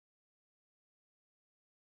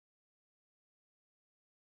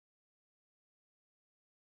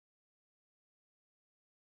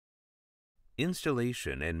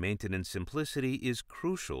Installation and maintenance simplicity is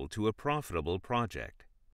crucial to a profitable project.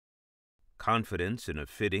 Confidence in a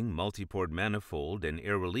fitting multi-port manifold and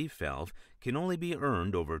air relief valve can only be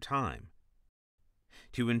earned over time.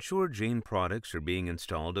 To ensure JAIN products are being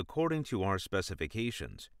installed according to our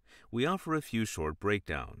specifications, we offer a few short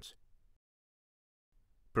breakdowns.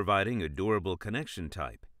 Providing a durable connection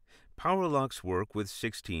type, Power-Locs work with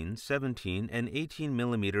 16, 17, and 18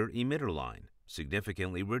 mm emitter line,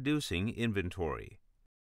 significantly reducing inventory.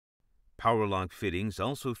 Power-Loc fittings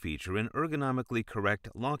also feature an ergonomically correct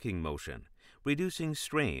locking motion, reducing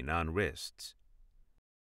strain on wrists.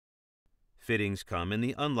 Fittings come in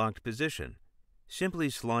the unlocked position. Simply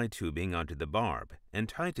slide tubing onto the barb and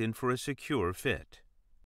tighten for a secure fit.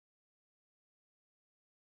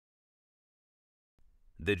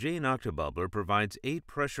 The JAIN Octa-Bubbler provides 8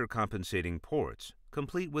 pressure compensating ports,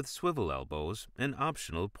 complete with swivel elbows and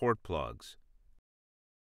optional port plugs.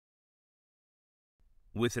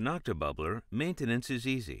 With an Octa-Bubbler, maintenance is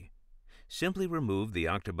easy. Simply remove the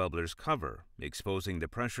Octa-Bubbler's cover, exposing the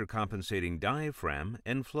pressure compensating diaphragm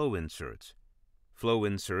and flow inserts. Flow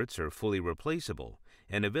inserts are fully replaceable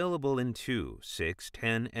and available in 2, 6,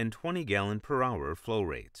 10, and 20 gallon per hour flow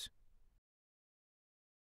rates.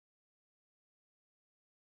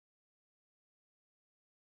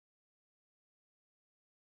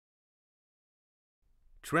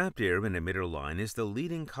 Trapped air in emitter line is the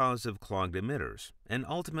leading cause of clogged emitters and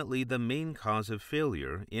ultimately the main cause of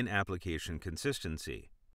failure in application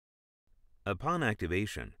consistency. Upon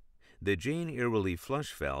activation, the JAIN Air Relief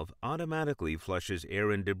Flush Valve automatically flushes air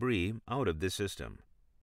and debris out of the system.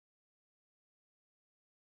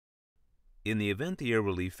 In the event the air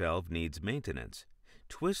relief valve needs maintenance,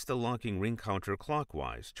 twist the locking ring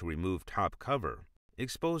counterclockwise to remove top cover,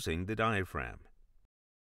 exposing the diaphragm.